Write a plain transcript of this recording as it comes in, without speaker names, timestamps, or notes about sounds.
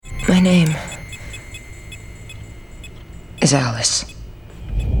name is Alice.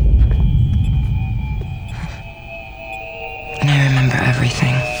 And I remember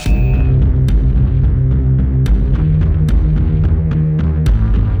everything.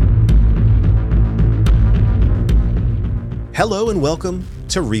 Hello and welcome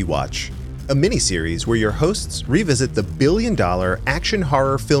to Rewatch, a miniseries where your hosts revisit the billion-dollar action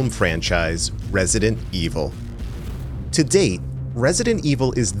horror film franchise Resident Evil. To date, Resident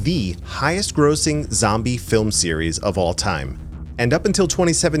Evil is the highest-grossing zombie film series of all time, and up until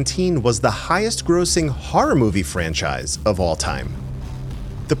 2017 was the highest-grossing horror movie franchise of all time.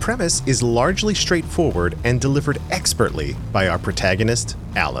 The premise is largely straightforward and delivered expertly by our protagonist,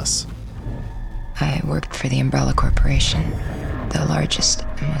 Alice. I worked for the Umbrella Corporation, the largest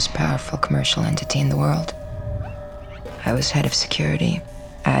and most powerful commercial entity in the world. I was head of security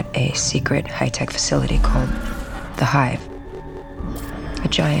at a secret high-tech facility called The Hive, a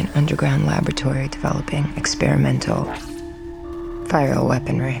giant underground laboratory developing experimental viral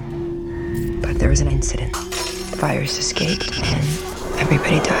weaponry. But there was an incident. The virus escaped and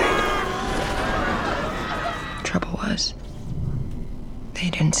everybody died. Trouble was,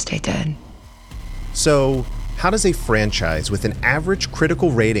 they didn't stay dead. So, how does a franchise with an average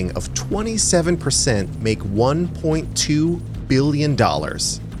critical rating of 27% make $1.2 billion?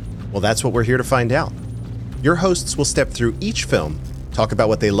 Well, that's what we're here to find out. Your hosts will step through each film, talk about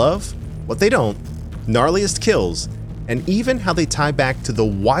what they love, what they don't, gnarliest kills, and even how they tie back to the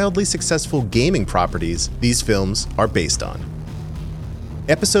wildly successful gaming properties these films are based on.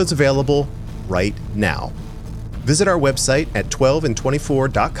 Episodes available right now. Visit our website at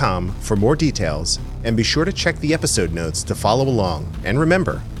 12and24.com for more details, and be sure to check the episode notes to follow along. And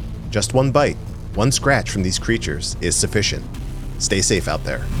remember, just one bite, one scratch from these creatures is sufficient. Stay safe out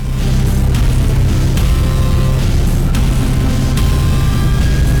there.